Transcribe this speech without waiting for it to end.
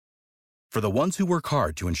For the ones who work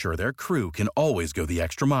hard to ensure their crew can always go the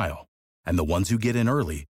extra mile, and the ones who get in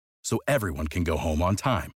early so everyone can go home on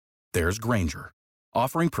time, there's Grainger,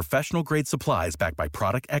 offering professional-grade supplies backed by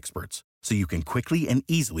product experts so you can quickly and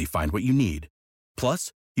easily find what you need.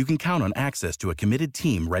 Plus, you can count on access to a committed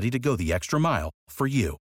team ready to go the extra mile for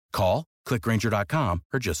you. Call, click Grainger.com,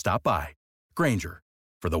 or just stop by. Grainger,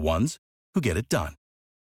 for the ones who get it done.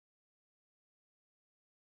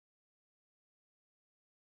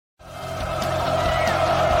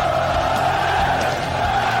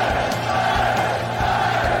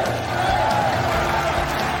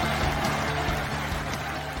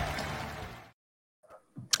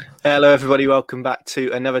 Hello everybody, welcome back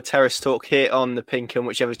to another Terrace Talk here on the Pink and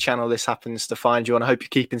whichever channel this happens to find you on. I hope you're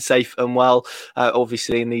keeping safe and well,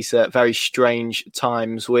 obviously in these very strange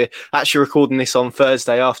times. We're actually recording this on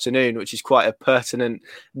Thursday afternoon, which is quite a pertinent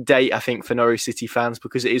date, I think, for Norwich City fans,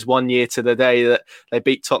 because it is 1 year to the day that they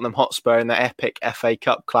beat Tottenham Hotspur in the epic FA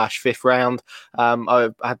Cup clash, fifth round.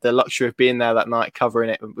 I had the luxury of being there that night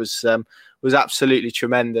covering it. It was absolutely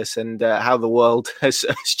tremendous, and how the world has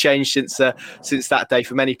changed since that day.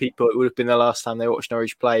 For many people, it would have been the last time they watched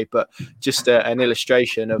Norwich play, but just an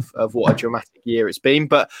illustration of what a dramatic year it's been.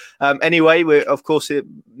 But anyway, we're, of course,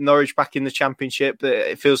 Norwich back in the Championship.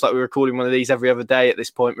 It feels like we're recording one of these every other day at this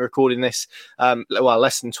point. We're recording this,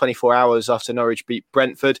 less than 24 hours after Norwich beat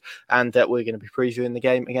Brentford, and we're going to be previewing the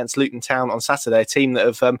game against Luton Town on Saturday, a team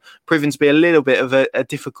that have proven to be a little bit of a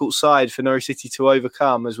difficult side for Norwich City to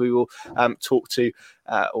overcome, as we will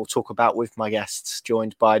talk about with my guests,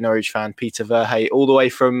 joined by Norwich fan Peter Verhey, all the way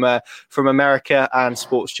from America, and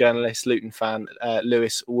sports journalist, Luton fan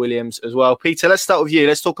Lewis Williams as well. Peter, let's start with you.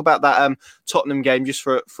 Let's talk about that Tottenham game just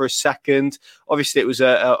for a second. Obviously, it was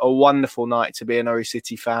a wonderful night to be a Norwich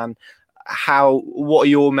City fan. What are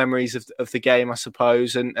your memories of the game, I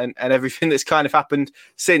suppose, and everything that's kind of happened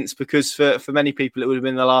since? Because for many people, it would have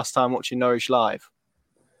been the last time watching Norwich live.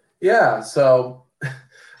 Yeah, so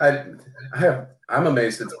I'm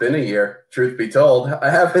amazed it's been a year, truth be told. I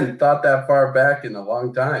haven't thought that far back in a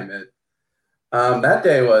long time. That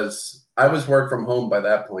day I was work from home by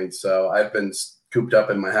that point, so I've been cooped up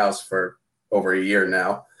in my house for over a year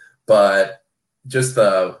now. But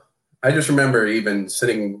I just remember even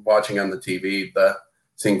sitting watching on the TV,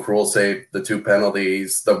 seeing Krul save the two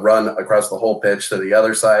penalties, the run across the whole pitch to the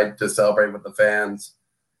other side to celebrate with the fans.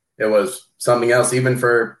 It was something else, even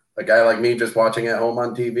for a guy like me just watching at home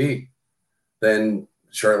on TV. Then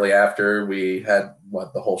shortly after, we had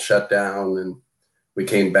the whole shutdown, and we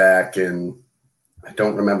came back, and I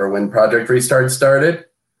don't remember when Project Restart started,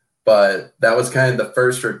 but that was kind of the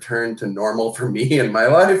first return to normal for me in my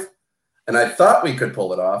life. And I thought we could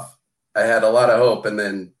pull it off. I had a lot of hope, and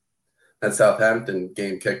then that Southampton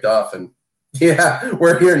game kicked off, and yeah,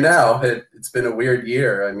 we're here now. It's been a weird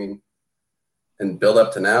year. I mean, and build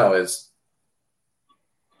up to now is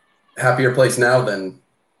happier place now than,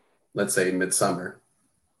 let's say, midsummer.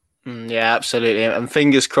 Yeah, absolutely. And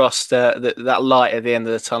fingers crossed that light at the end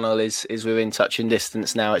of the tunnel is within touching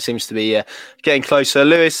distance now. It seems to be getting closer.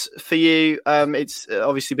 Lewis, for you, it's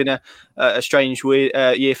obviously been a strange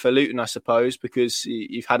year for Luton, I suppose, because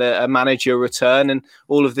you've had a manager return, and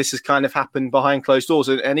all of this has kind of happened behind closed doors.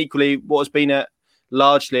 And equally, what has been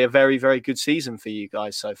largely a very, very good season for you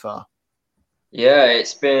guys so far. Yeah,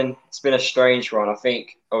 it's been a strange one. I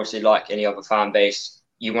think, obviously, like any other fan base,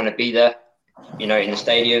 you want to be there, in the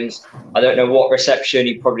stadiums. I don't know what reception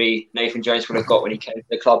Nathan Jones would have got when he came to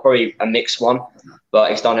the club. Probably a mixed one,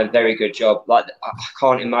 but he's done a very good job. Like, I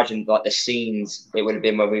can't imagine the scenes it would have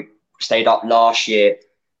been when we stayed up last year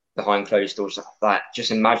behind closed doors. Like,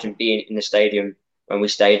 just imagine being in the stadium when we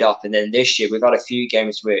stayed up. And then this year, we've had a few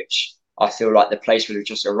games which I feel like the place would have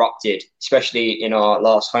just erupted, especially in our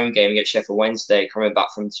last home game against Sheffield Wednesday, coming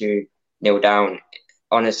back from 2-0 down.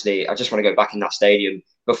 Honestly, I just want to go back in that stadium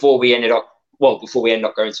before we end up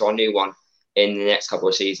going to our new one in the next couple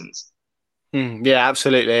of seasons. Yeah,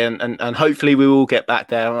 absolutely, and hopefully we will get back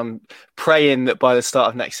there. I'm praying that by the start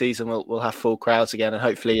of next season we'll have full crowds again, and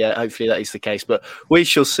hopefully that is the case. But we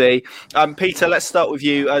shall see. Peter, let's start with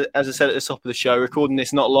you. As I said at the top of the show, recording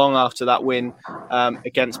this not long after that win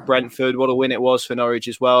against Brentford. What a win it was for Norwich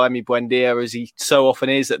as well. Emi Buendia, as he so often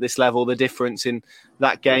is at this level, the difference in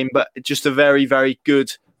that game, but just a very, very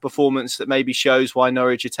good performance that maybe shows why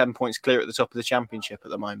Norwich are 10 points clear at the top of the Championship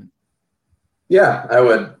at the moment. Yeah, I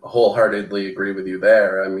would wholeheartedly agree with you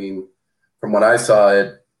there. I mean, from what I saw,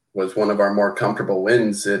 it was one of our more comfortable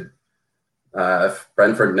wins.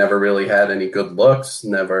 Brentford never really had any good looks.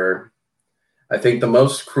 I think the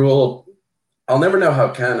most cruel, I'll never know how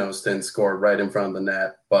Canos didn't score right in front of the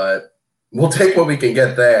net, but we'll take what we can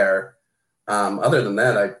get there. Other than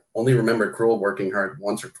that, I only remember Krul working hard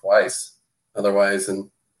once or twice. Otherwise, and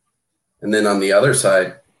then on the other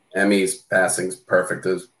side, Emmy's passing's perfect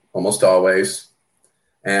as almost always.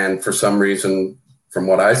 And for some reason, from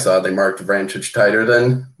what I saw, they marked Vrancic tighter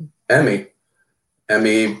than Emmy.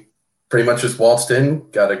 Emmy pretty much just waltzed in,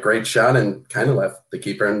 got a great shot, and kind of left the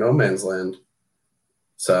keeper in no man's land.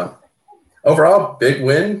 So overall, big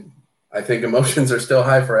win. I think emotions are still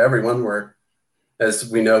high for everyone.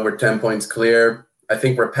 As we know, we're 10 points clear. I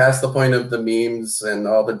think we're past the point of the memes and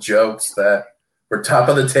all the jokes that we're top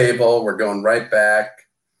of the table. We're going right back.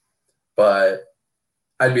 But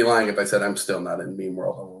I'd be lying if I said I'm still not in meme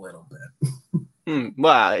world a little bit.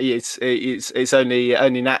 Well, it's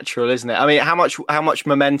only natural, isn't it? I mean, how much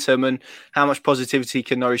momentum and how much positivity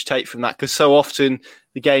can Norwich take from that? Because so often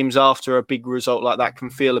the games after a big result like that can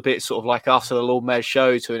feel a bit sort of like after the Lord Mayor's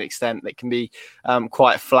show to an extent. That can be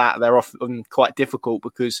quite flat. They're often quite difficult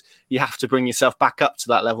because you have to bring yourself back up to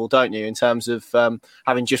that level, don't you? In terms of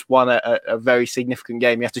having just won a very significant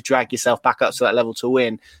game, you have to drag yourself back up to that level to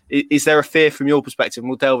win. Is there a fear from your perspective? And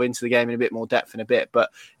we'll delve into the game in a bit more depth in a bit, but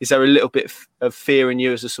is there a little bit of fear in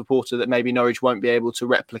you as a supporter that maybe Norwich won't be able to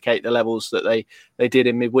replicate the levels that they did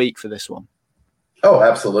in midweek for this one? Oh,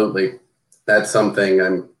 absolutely. That's something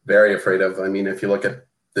I'm very afraid of. I mean, if you look at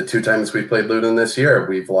the 2 times we played Luton this year,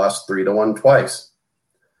 we've lost 3-1 twice.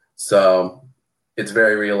 So it's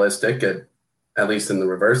very realistic. At least in the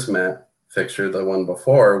reverse mat fixture, the one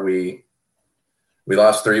before, we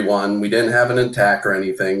lost 3-1. We didn't have an attack or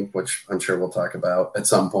anything, which I'm sure we'll talk about at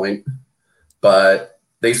some point. But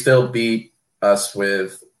they still beat us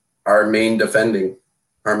with our main defense.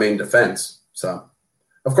 So,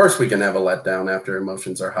 of course, we can have a letdown after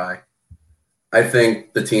emotions are high. I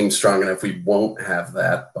think the team's strong enough we won't have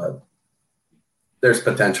that, but there's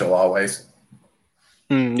potential always.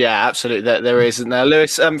 Yeah, absolutely. There is. And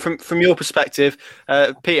Lewis, from your perspective,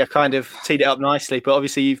 Peter kind of teed it up nicely, but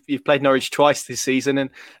obviously you've played Norwich twice this season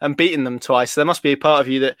and beaten them twice. So there must be a part of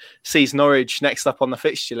you that sees Norwich next up on the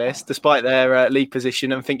fixture list, despite their league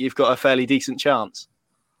position, and think you've got a fairly decent chance.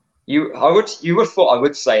 You would thought I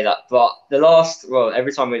would say that, but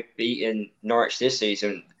every time we've beaten Norwich this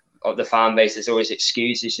season, of the fan base, there's always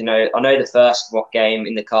excuses. I know the first game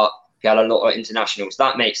in the cup, we had a lot of internationals.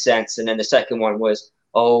 That makes sense. And then the second one was,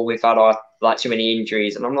 we've had too many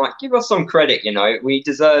injuries. And I'm like, give us some credit. We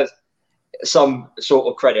deserve some sort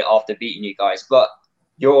of credit after beating you guys. But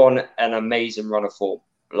you're on an amazing run of form.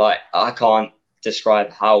 Like, I can't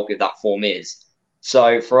describe how good that form is.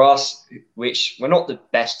 So for us, which we're not the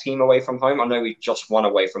best team away from home, I know we just won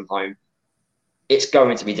away from home. It's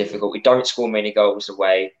going to be difficult. We don't score many goals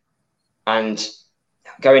away. And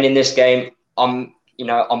going in this game, I'm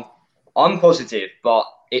positive, but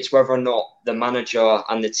it's whether or not the manager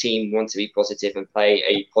and the team want to be positive and play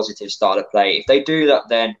a positive style of play. If they do that,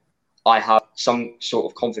 then I have some sort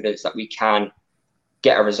of confidence that we can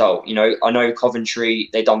get a result. I know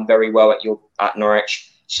Coventry, they've done very well at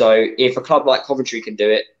Norwich. So if a club like Coventry can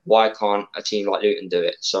do it, why can't a team like Luton do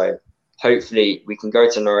it? So hopefully we can go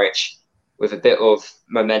to Norwich with a bit of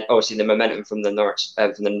momentum, obviously the momentum from the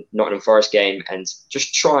Nottingham Forest game, and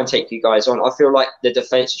just try and take you guys on. I feel like the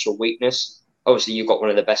defence is your weakness. Obviously, you've got one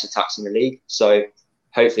of the best attacks in the league, so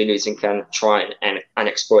hopefully Luton can try and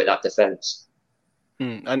exploit that defence.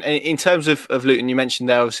 And in terms of Luton, you mentioned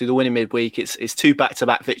there, obviously, the winning midweek. It's 2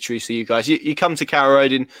 back-to-back victories for you guys. You come to Carrow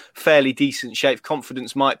Road in fairly decent shape.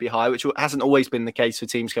 Confidence might be high, which hasn't always been the case for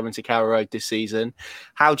teams coming to Carrow Road this season.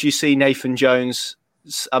 How do you see Nathan Jones?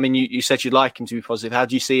 I mean, you said you'd like him to be positive. How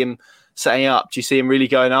do you see him setting up? Do you see him really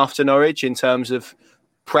going after Norwich in terms of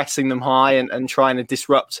pressing them high and trying to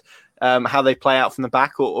disrupt how they play out from the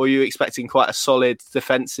back? Or are you expecting quite a solid,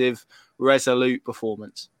 defensive, resolute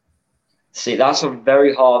performance? See, that's a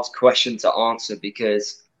very hard question to answer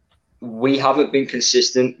because we haven't been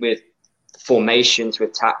consistent with formations,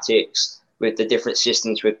 with tactics, with the different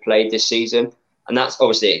systems we've played this season. And that's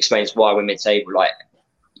obviously explains why we're mid-table. Like,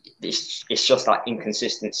 it's just that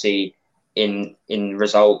inconsistency in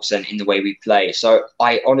results and in the way we play. So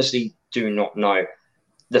I honestly do not know.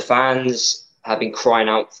 The fans have been crying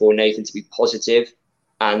out for Nathan to be positive.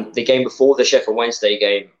 And the game before the Sheffield Wednesday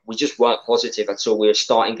game, we just weren't positive at all. We were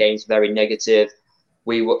starting games very negative.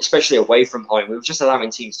 We were, especially away from home, we were just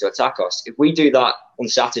allowing teams to attack us. If we do that on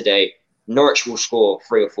Saturday, Norwich will score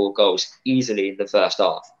 3 or 4 goals easily in the first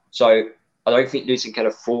half. So I don't think Luton can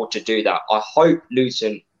afford to do that. I hope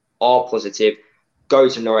Luton are positive, go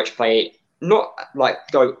to Norwich, play, not like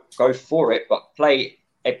go for it, but play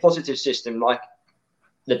a positive system like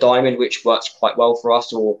the Diamond, which works quite well for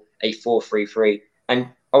us, or a 4-3-3. And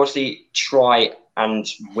obviously try and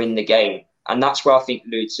win the game. And that's where I think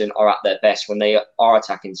Luton are at their best when they are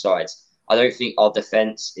attacking sides. I don't think our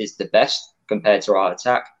defence is the best compared to our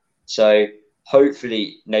attack. So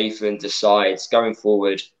hopefully Nathan decides going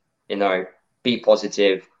forward, be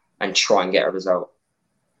positive and try and get a result.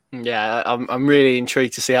 Yeah, I'm really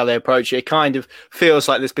intrigued to see how they approach it. It kind of feels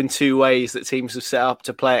like there's been two ways that teams have set up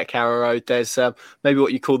to play at Carrow Road. There's maybe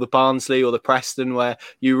what you call the Barnsley or the Preston, where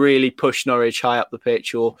you really push Norwich high up the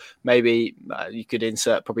pitch, or maybe you could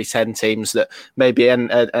insert probably 10 teams that maybe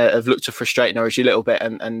have looked to frustrate Norwich a little bit.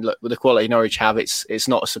 And look, with the quality Norwich have, it's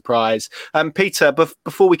not a surprise. Peter,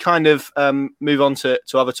 before we kind of move on to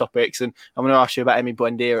other topics, and I'm going to ask you about Emi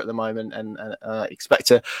Buendia at the moment, and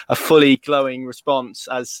expect a fully glowing response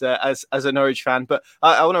as a Norwich fan, but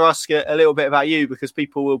I want to ask a little bit about you, because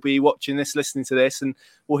people will be watching this, listening to this, and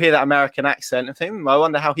will hear that American accent and think, I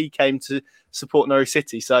wonder how he came to support Norwich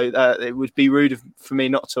City. So it would be rude for me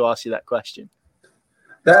not to ask you that question.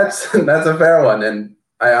 That's a fair one, and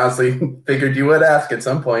I honestly figured you would ask at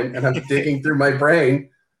some point, and I'm digging through my brain.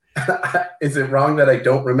 Is it wrong that I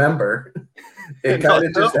don't remember? It kind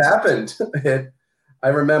of just happened. I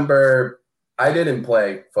remember I didn't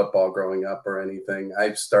play football growing up or anything.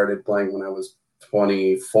 I started playing when I was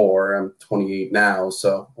 24. I'm 28 now,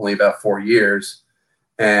 so only about 4 years.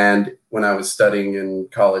 And when I was studying in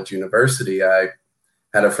college university, I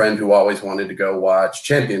had a friend who always wanted to go watch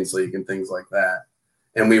Champions League and things like that.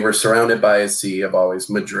 And we were surrounded by a sea of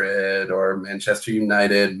always Madrid or Manchester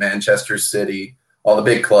United, Manchester City, all the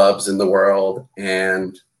big clubs in the world.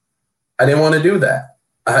 And I didn't want to do that.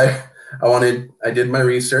 I did my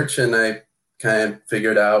research, and I kind of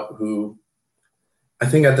figured out who, I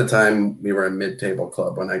think at the time we were a mid-table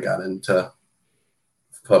club when I got into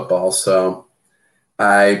football. So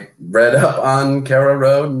I read up on Carrow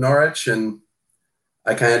Road, Norwich, and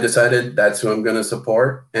I kind of decided that's who I'm going to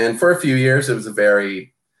support. And for a few years, it was a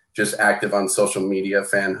very just active on social media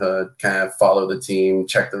fanhood, kind of follow the team,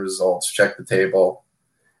 check the results, check the table.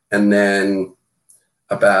 And then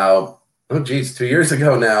about, 2 years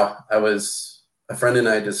ago now, a friend and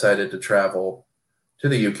I decided to travel to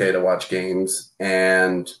the UK to watch games,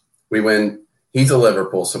 and we went. He's a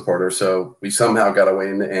Liverpool supporter, so we somehow got away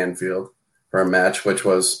into Anfield for a match,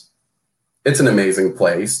 it's an amazing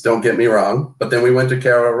place, don't get me wrong. But then we went to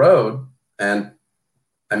Carrow Road, and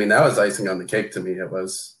I mean, that was icing on the cake to me. It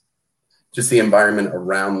was just the environment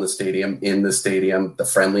around the stadium, in the stadium, the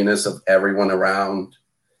friendliness of everyone around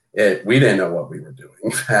it. We didn't know what we were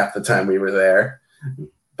doing half the time we were there,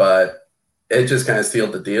 but it just kind of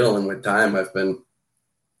sealed the deal. And with time,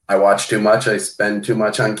 I watch too much. I spend too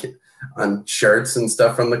much on shirts and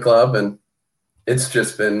stuff from the club, and it's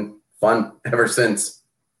just been fun ever since.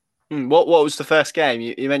 What was the first game?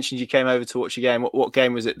 You mentioned you came over to watch a game. What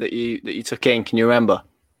game was it that you took in? Can you remember?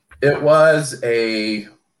 It was a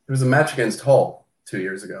match against Hull 2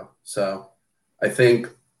 years ago. So I think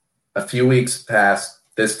a few weeks past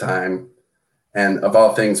this time, and of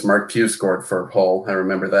all things, Mark Pugh scored for Hull. I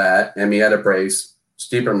remember that. Emi had a brace.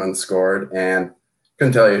 Stiepermann scored, and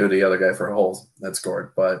couldn't tell you who the other guy for Hull that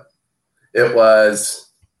scored, but it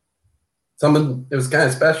was something. It was kind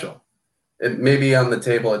of special. It maybe on the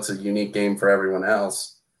table, it's a unique game for everyone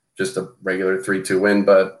else, just a regular 3-2 win.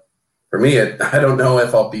 But for me, I don't know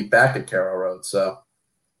if I'll be back at Carrow Road. So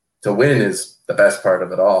to win is the best part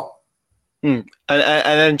of it all. And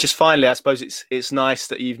then just finally, I suppose it's nice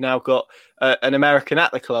that you've now got an American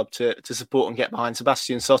at the club to support and get behind.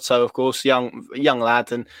 Sebastian Soto, of course, young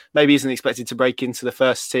lad, and maybe isn't expected to break into the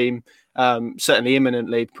first team, certainly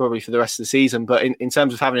imminently, probably for the rest of the season. But in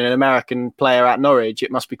terms of having an American player at Norwich, it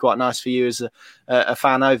must be quite nice for you as a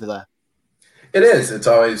fan over there. It is.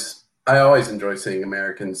 I always enjoy seeing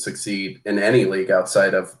Americans succeed in any league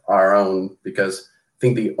outside of our own, because I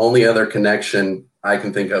think the only other connection I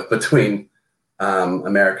can think of between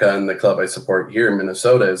America and the club I support here in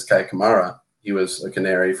Minnesota is Kai Kamara. He was a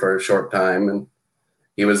Canary for a short time, and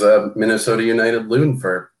he was a Minnesota United loon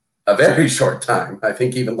for a very short time. I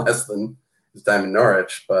think even less than his time in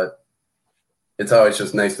Norwich. But it's always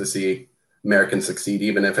just nice to see Americans succeed,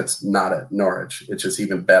 even if it's not at Norwich. It's just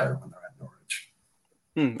even better when they're at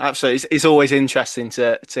Norwich. Absolutely. It's always interesting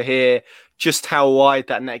to hear just how wide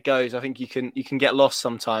that net goes. I think you can get lost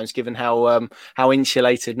sometimes, given how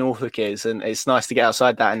insulated Norfolk is, and it's nice to get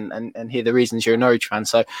outside that and hear the reasons you're a Norwich fan.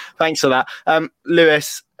 So thanks for that,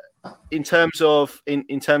 Lewis. In terms of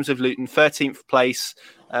Luton, 13th place.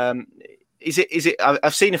 Is it?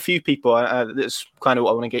 I've seen a few people. That's kind of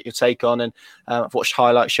what I want to get your take on, and I've watched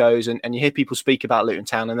highlight shows, and you hear people speak about Luton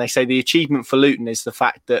Town, and they say the achievement for Luton is the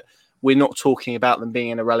fact that we're not talking about them being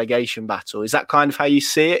in a relegation battle. Is that kind of how you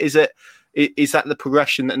see it? Is it Is that the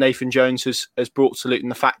progression that Nathan Jones has brought to Luton?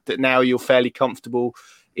 The fact that now you're fairly comfortable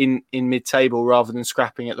in mid-table rather than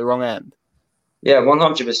scrapping at the wrong end? Yeah,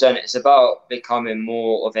 100%. It's about becoming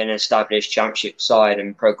more of an established championship side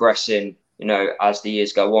and progressing, as the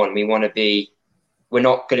years go on. We're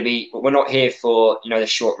not here for, the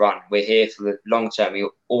short run. We're here for the long term. We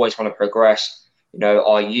always want to progress.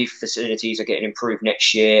 Our youth facilities are getting improved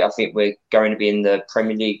next year. I think we're going to be in the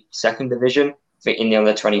Premier League second division. I think in the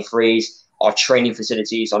under 23s, our training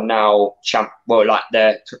facilities are now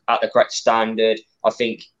they're at the correct standard. I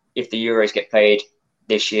think if the Euros get played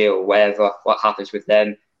this year or whatever, what happens with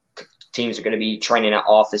them, teams are going to be training at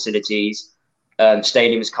our facilities.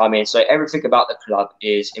 Stadiums come in. So everything about the club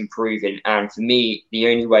is improving. And for me, the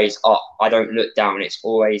only way is up. I don't look down. It's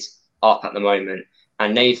always up at the moment.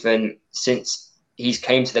 And Nathan, since he's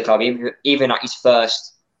came to the club, even at his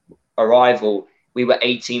first arrival, we were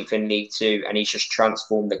 18th in League Two, and he's just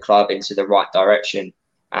transformed the club into the right direction.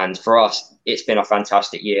 And for us, it's been a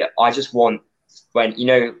fantastic year. I just want, when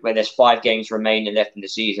there's 5 games remaining left in the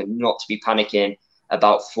season, not to be panicking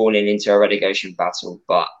about falling into a relegation battle.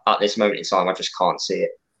 But at this moment in time, I just can't see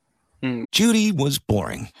it. Judy was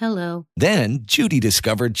boring. Hello. Then Judy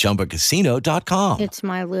discovered ChumbaCasino.com. It's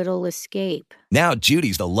my little escape. Now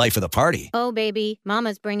Judy's the life of the party. Oh, baby,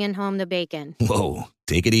 mama's bringing home the bacon. Whoa,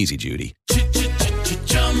 take it easy, Judy.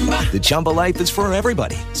 The Chumba life is for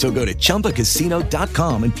everybody. So go to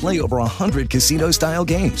ChumbaCasino.com and play over 100 casino-style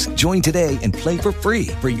games. Join today and play for free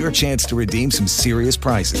for your chance to redeem some serious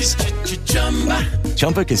prizes.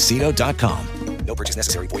 ChumbaCasino.com. No purchase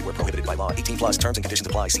necessary. Void where prohibited by law. 18+ terms and conditions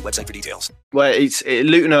apply. See website for details. Well,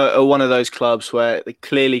 Luton are one of those clubs where they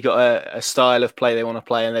clearly got a style of play they want to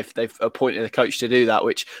play, and they've appointed a coach to do that,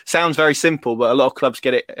 which sounds very simple, but a lot of clubs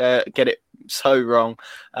get it so wrong.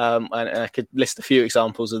 And I could list a few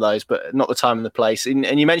examples of those, but not the time and the place.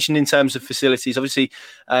 And you mentioned in terms of facilities, obviously,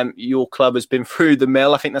 your club has been through the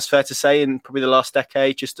mill. I think that's fair to say in probably the last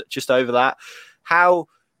decade, just over that. How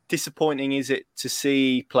disappointing is it to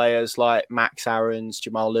see players like Max Aarons,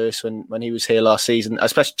 Jamal Lewis when he was here last season,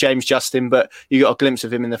 especially James Justin, but you got a glimpse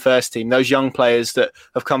of him in the first team, those young players that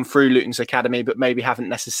have come through Luton's academy but maybe haven't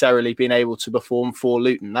necessarily been able to perform for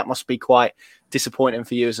Luton? That must be quite disappointing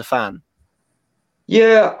for you as a fan.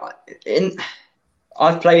 Yeah,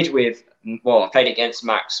 I played against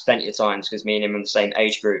Max plenty of times because me and him are in the same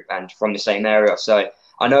age group and from the same area, so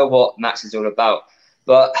I know what Max is all about.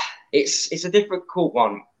 But it's a difficult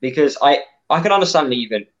one because I can understand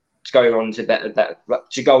leaving to go on to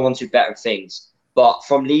better things. But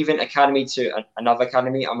from leaving academy to another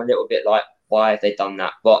academy, I'm a little bit like, why have they done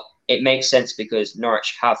that? But it makes sense because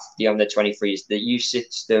Norwich have the under 23s. The youth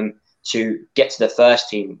system to get to the first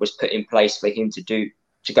team was put in place for him to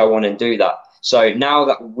go on and do that. So now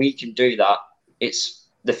that we can do that,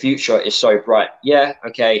 the future is so bright. Yeah,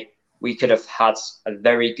 okay, we could have had a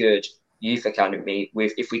very good youth academy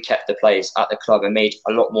if we kept the players at the club and made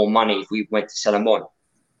a lot more money if we went to sell them on.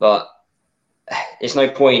 But there's no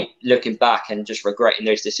point looking back and just regretting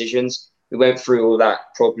those decisions. We went through all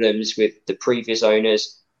that problems with the previous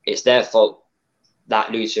owners. It's their fault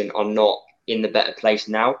that Luton are not in the better place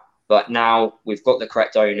now. But now we've got the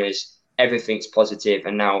correct owners, everything's positive,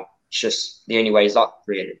 and now it's just the only way is up,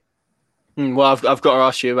 really. Well, I've got to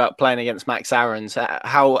ask you about playing against Max Aarons.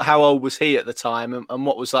 How old was he at the time, and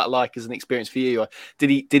what was that like as an experience for you?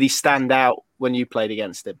 Did he stand out when you played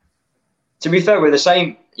against him? To be fair, we're the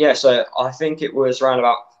same. Yeah, so I think it was around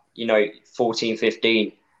about 14,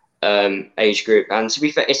 15 age group. And to be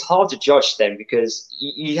fair, it's hard to judge them because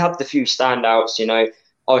you had the few standouts.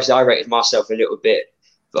 Obviously I rated myself a little bit,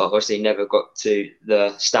 but obviously never got to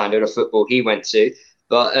the standard of football he went to.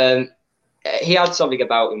 But he had something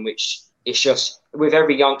about him which. It's just with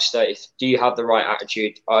every youngster, do you have the right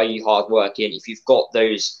attitude? Are you hardworking? If you've got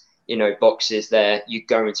those, boxes there, you're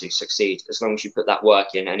going to succeed as long as you put that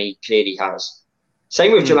work in, and he clearly has.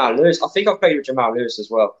 Same with Jamal Lewis. I think I've played with Jamal Lewis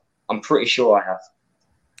as well. I'm pretty sure I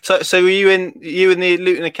have. So were you in the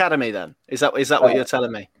Luton Academy then? Is that what you're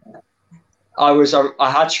telling me?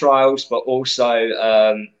 I had trials, but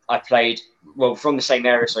also I played from the same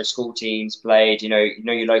area, so school teams played.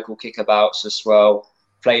 Your local kickabouts as well.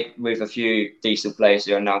 Played with a few decent players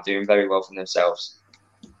who are now doing very well for themselves.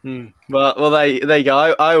 Well, there you go.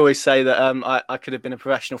 I always say that I could have been a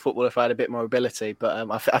professional footballer if I had a bit more ability,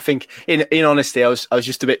 but I think in honesty, I was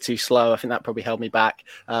just a bit too slow. I think that probably held me back.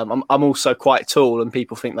 I'm also quite tall, and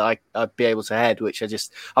people think that I'd be able to head, which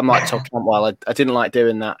I'm like Todd Cantwell. I didn't like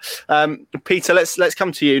doing that. Peter, let's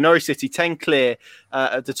come to you. Norwich City 10 clear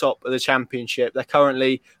at the top of the Championship. They're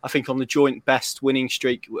currently, I think, on the joint best winning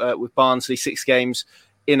streak with Barnsley, 6 games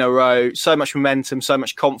in a row. So much momentum, so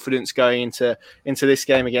much confidence going into this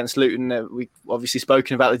game against Luton. We've obviously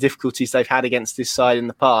spoken about the difficulties they've had against this side in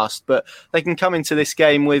the past, but they can come into this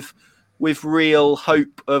game with real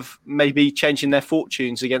hope of maybe changing their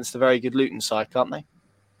fortunes against a very good Luton side, can't they?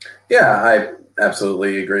 Yeah, I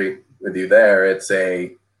absolutely agree with you there. It's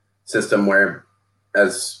a system where,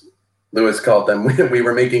 as Lewis called them, we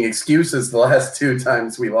were making excuses the last 2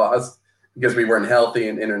 times we lost because we weren't healthy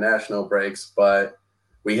in international breaks, but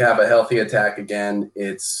we have a healthy attack again.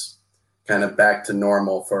 It's kind of back to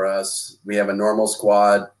normal for us. We have a normal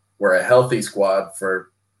squad. We're a healthy squad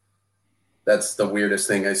that's the weirdest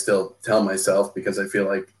thing I still tell myself, because I feel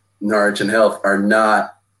like Norwich and health are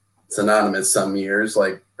not synonymous some years,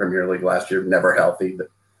 like Premier League last year, never healthy. The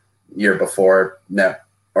year before,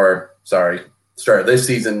 start this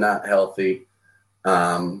season, not healthy.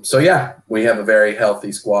 So yeah, we have a very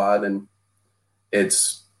healthy squad, and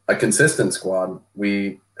it's a consistent squad.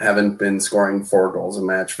 We haven't been scoring 4 goals a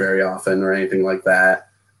match very often or anything like that,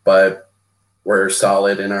 but we're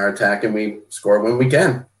solid in our attack, and we score when we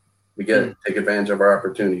can. We take advantage of our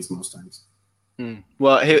opportunities most times.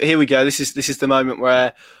 Well, here we go. This is the moment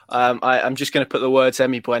where I'm just going to put the words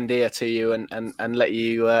Emi Buendia to you and let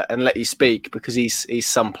you speak, because he's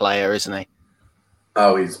some player, isn't he?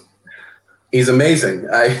 Oh, he's amazing.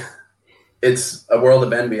 It's a world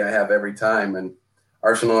of envy I have every time, and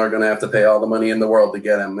Arsenal are going to have to pay all the money in the world to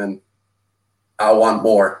get him, and I'll want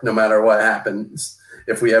more no matter what happens.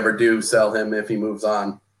 If we ever do sell him, if he moves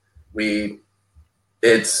on,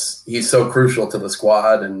 he's so crucial to the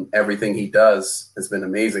squad, and everything he does has been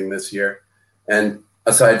amazing this year. And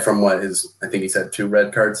aside from I think he's had 2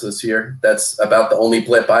 red cards this year. That's about the only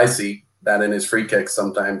blip I see. That in his free kicks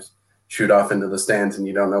sometimes shoot off into the stands and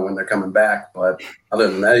you don't know when they're coming back. But other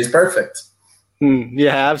than that, he's perfect.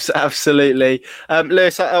 Yeah, absolutely.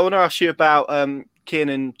 Lewis, I want to ask you about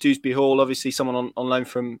Kiernan Dewsbury-Hall, obviously someone on loan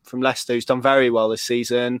from Leicester who's done very well this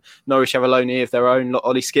season. Norwich have a loanee of their own,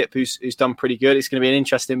 Ollie Skipp, who's done pretty good. It's going to be an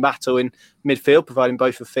interesting battle in midfield, providing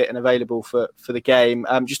both are fit and available for the game.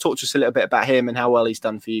 Just talk to us a little bit about him and how well he's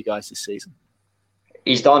done for you guys this season.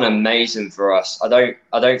 He's done amazing for us. I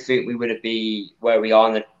don't think we would be where we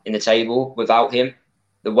are in the table without him.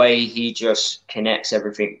 The way he just connects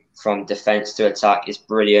everything from defence to attack is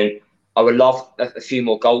brilliant. I would love a few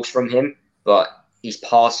more goals from him, but his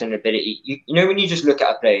passing ability, you know, when you just look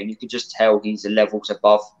at a player and you can just tell he's a levels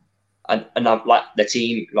above and like the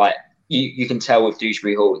team, like you can tell with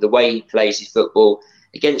Dewsbury-Hall, the way he plays his football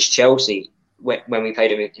against Chelsea when we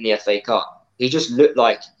played him in the FA Cup, he just looked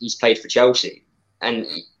like he's played for Chelsea. And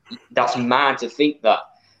that's mad to think that.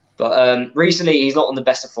 But recently he's not on the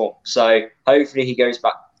best of form. So hopefully he gets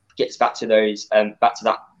back to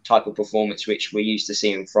that type of performance which we're used to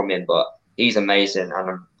seeing from him. But he's amazing,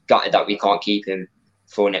 and I'm gutted that we can't keep him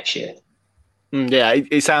for next year. Yeah,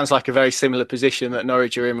 it sounds like a very similar position that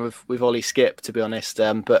Norwich are in with Ollie Skipp, to be honest.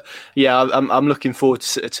 But yeah, I'm looking forward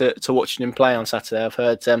to watching him play on Saturday.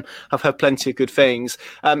 I've heard plenty of good things.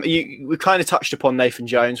 We kind of touched upon Nathan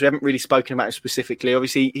Jones. We haven't really spoken about him specifically.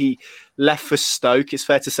 Obviously, he left for Stoke. It's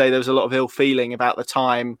fair to say there was a lot of ill feeling about the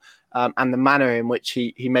time and the manner in which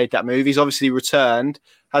he made that move. He's obviously returned.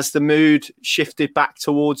 Has the mood shifted back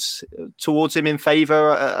towards him in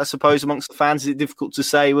favour, I suppose, amongst the fans? Is it difficult to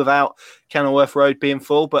say without Kenilworth Road being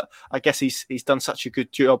full? But I guess he's done such a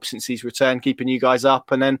good job since he's returned, keeping you guys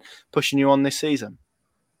up and then pushing you on this season.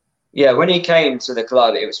 Yeah, when he came to the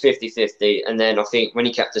club, it was 50-50. And then I think when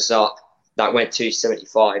he kept us up, that went to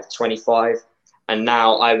 75-25. And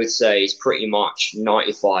now I would say it's pretty much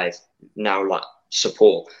 95 now, like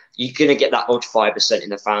support. You're going to get that odd 5% in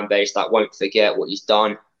the fan base that won't forget what he's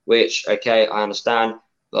done, which, okay, I understand.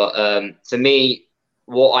 But for me,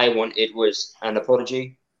 what I wanted was an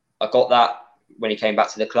apology. I got that when he came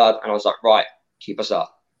back to the club, and I was like, right, keep us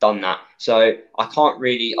up. Done that. So I can't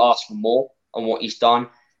really ask for more on what he's done.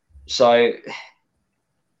 So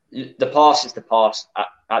the past is the past.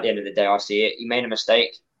 At the end of the day, I see it. He made a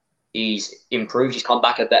mistake. He's improved. He's come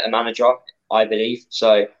back a better manager, I believe.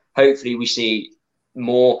 So hopefully we see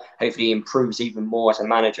more. Hopefully he improves even more as a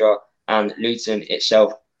manager, and Luton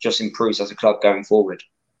itself just improves as a club going forward.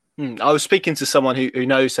 I was speaking to someone who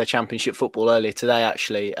knows their Championship football earlier today,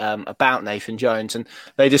 actually, about Nathan Jones, and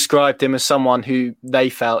they described him as someone who they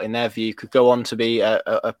felt, in their view, could go on to be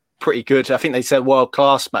a pretty good, I think they said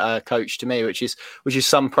world-class coach to me, which is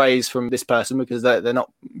some praise from this person, because they're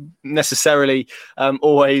not necessarily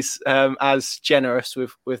always as generous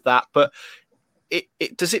with that. But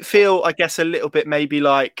does it feel, I guess, a little bit maybe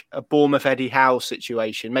like a Bournemouth Eddie Howe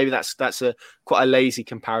situation? Maybe that's quite a lazy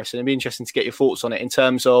comparison. It'd be interesting to get your thoughts on it in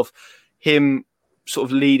terms of him sort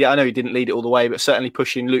of lead it. I know he didn't lead it all the way, but certainly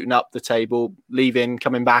pushing Luton up the table, leaving,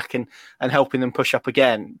 coming back and helping them push up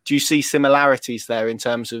again. Do you see similarities there in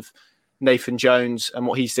terms of Nathan Jones and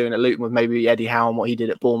what he's doing at Luton with maybe Eddie Howe and what he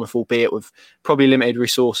did at Bournemouth, albeit with probably limited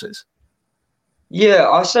resources? Yeah,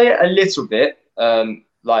 I'll say a little bit,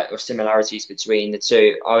 of similarities between the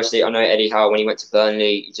two. Obviously, I know Eddie Howe, when he went to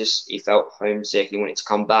Burnley, he felt homesick, he wanted to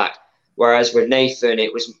come back. Whereas with Nathan,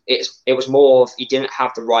 it was more of he didn't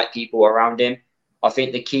have the right people around him. I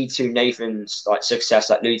think the key to Nathan's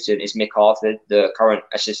success at Luton is Mick Arthur, the current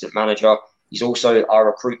assistant manager. He's also our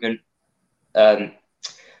recruitment,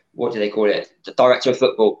 what do they call it? The director of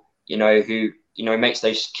football, who makes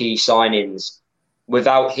those key signings.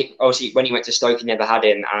 Obviously, when he went to Stoke, he never had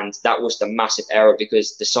him, and that was the massive error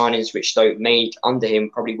because the signings which Stoke made under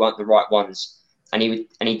him probably weren't the right ones, and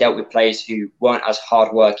he dealt with players who weren't as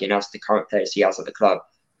hardworking as the current players he has at the club.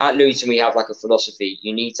 At Luton, we have a philosophy.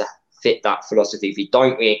 You need to fit that philosophy. If you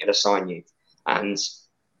don't, we ain't going to sign you. And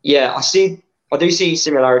yeah, I do see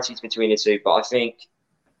similarities between the two, but I think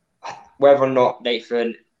whether or not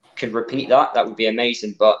Nathan can repeat that would be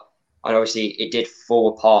amazing. But obviously, it did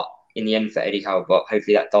fall apart in the end for Eddie Howe, but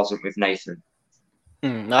hopefully that doesn't with Nathan.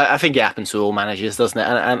 I think it happens to all managers, doesn't it?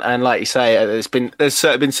 And like you say, there's been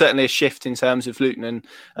certainly a shift in terms of Luton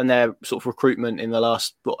and their sort of recruitment in the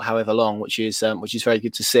last however long, which is very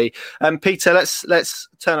good to see. Peter, let's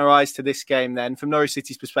turn our eyes to this game then. From Norwich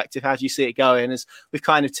City's perspective, how do you see it going? As we've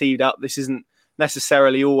kind of teed up, this isn't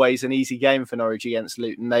necessarily always an easy game for Norwich against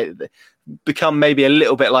Luton. They become maybe a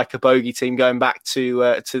little bit like a bogey team going back to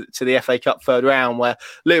the FA Cup third round, where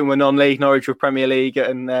Luton were non-league, Norwich were Premier League,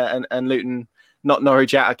 and Luton not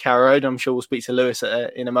Norwich out of Carrow Road. I'm sure we'll speak to Lewis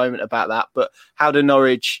in a moment about that. But how do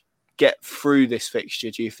Norwich get through this fixture,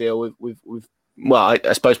 do you feel,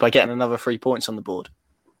 I suppose by getting another 3 points on the board?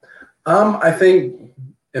 I think,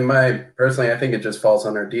 personally, I think it just falls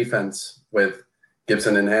on our defense with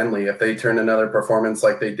Gibson and Hanley. If they turn another performance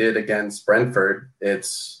like they did against Brentford,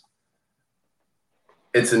 it's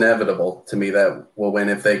inevitable to me that we'll win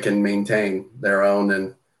if they can maintain their own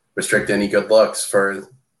and restrict any good looks for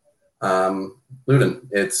Luton.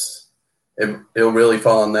 It'll really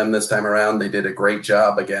fall on them this time around. They did a great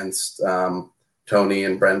job against Tony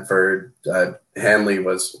and Brentford. Hanley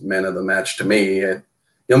was man of the match to me.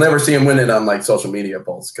 You'll never see him win it on social media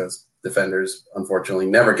polls because defenders unfortunately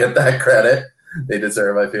never get that credit they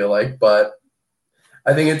deserve, I feel like. But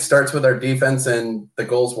I think it starts with our defense, and the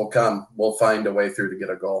goals will come. We'll find a way through to get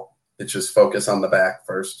a goal. It's just focus on the back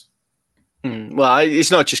first. Well, it's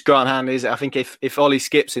not just Grant Hanley, is it? I think if Ollie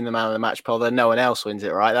skips in the man of the match poll, then no one else wins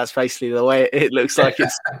it, right? That's basically the way it looks like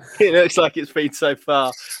it's been so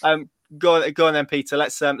far. Go on then, Peter.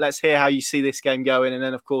 Let's hear how you see this game going, and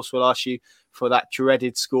then of course we'll ask you for that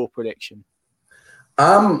dreaded score prediction.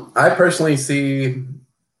 I personally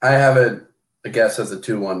I have it, I guess, as a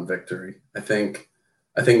 2-1 victory. I think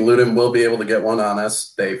Luton will be able to get one on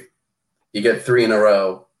us. You get 3 in a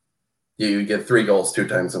row. You get 3 goals 2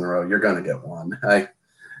 times in a row. You're going to get one.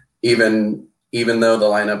 Even though the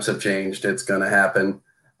lineups have changed, it's going to happen.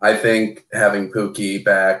 I think having Pookie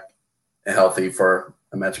back healthy for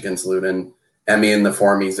a match against Luton, Emmy in the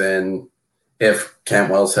form he's in, if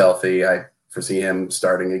Cantwell's healthy, I foresee him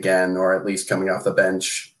starting again, or at least coming off the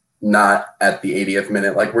bench, not at the 80th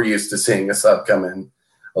minute like we're used to seeing a sub come in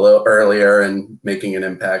a little earlier and making an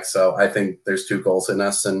impact. So I think there's 2 goals in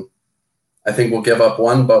us, and I think we'll give up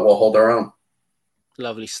 1, but we'll hold our own.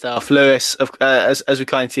 Lovely stuff. Lewis, as we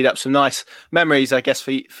kind of teed up, some nice memories, I guess,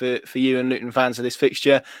 for you and Luton fans of this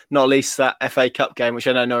fixture, not least that FA Cup game, which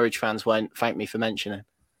I know Norwich fans won't thank me for mentioning.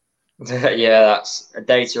 Yeah, that's a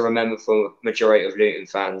day to remember for majority of Luton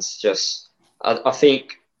fans. I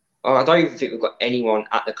don't even think we've got anyone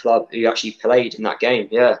at the club who actually played in that game.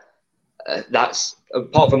 Yeah, that's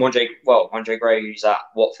apart from Andre Gray, who's at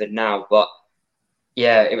Watford now. But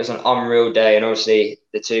yeah, it was an unreal day, and obviously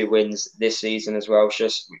the 2 wins this season as well.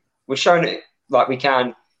 We're showing it like we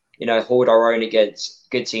can, hold our own against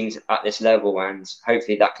good teams at this level, and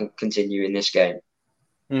hopefully that can continue in this game.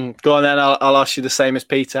 Go on then. I'll ask you the same as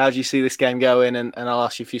Peter. How do you see this game going? And I'll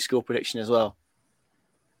ask you for your score prediction as well.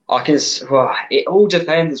 It all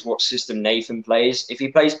depends what system Nathan plays. If he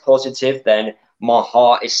plays positive, then my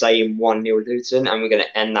heart is saying 1-0 Luton, and we're going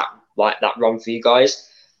to end that run for you guys.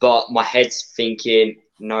 But my head's thinking,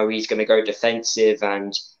 no, he's going to go defensive,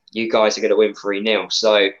 and you guys are going to win 3-0.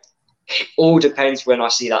 So it all depends when I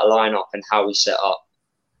see that lineup and how we set up.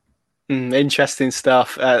 Interesting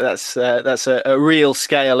stuff. That's a real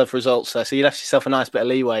scale of results there. So you left yourself a nice bit of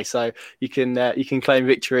leeway, so you can claim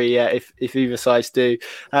victory if either sides do.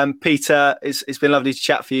 Peter, it's been lovely to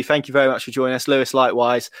chat for you. Thank you very much for joining us. Lewis,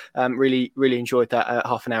 likewise. Really enjoyed that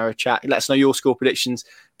half an hour of chat. Let us know your score predictions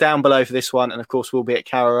down below for this one, and of course we'll be at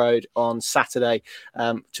Carrow Road on Saturday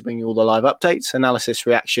to bring you all the live updates, analysis,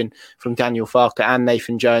 reaction from Daniel Farker and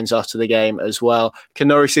Nathan Jones after the game as well. Can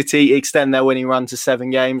Norwich City extend their winning run to 7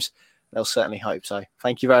 games? They'll certainly hope so.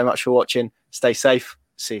 Thank you very much for watching. Stay safe.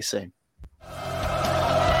 See you soon.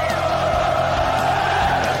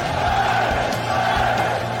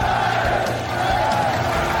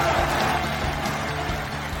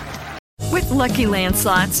 With Lucky Land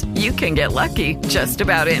Slots, you can get lucky just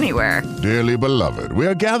about anywhere. Dearly beloved, we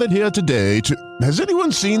are gathered here today to... Has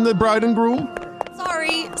anyone seen the bride and groom?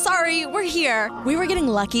 Sorry, we're here. We were getting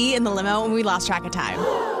lucky in the limo and we lost track of time.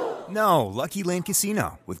 No, Lucky Land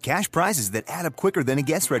Casino, with cash prizes that add up quicker than a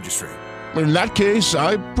guest registry. In that case,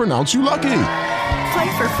 I pronounce you lucky.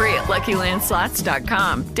 Play for free at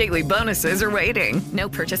LuckyLandSlots.com. Daily bonuses are waiting. No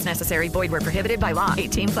purchase necessary. Void where prohibited by law.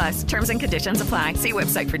 18+. Terms and conditions apply. See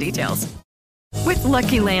website for details. With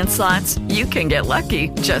Lucky Land Slots, you can get lucky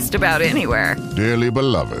just about anywhere. Dearly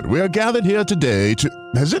beloved, we are gathered here today to...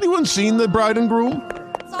 Has anyone seen the bride and groom?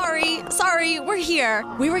 Sorry, we're here.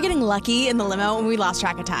 We were getting lucky in the limo and we lost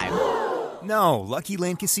track of time. No, Lucky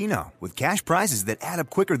Land Casino, with cash prizes that add up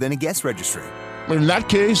quicker than a guest registry. In that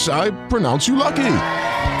case, I pronounce you lucky.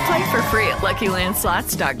 Play for free at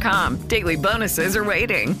LuckyLandSlots.com. Daily bonuses are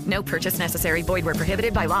waiting. No purchase necessary. Void where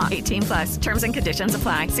prohibited by law. 18+. Terms and conditions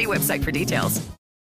apply. See website for details.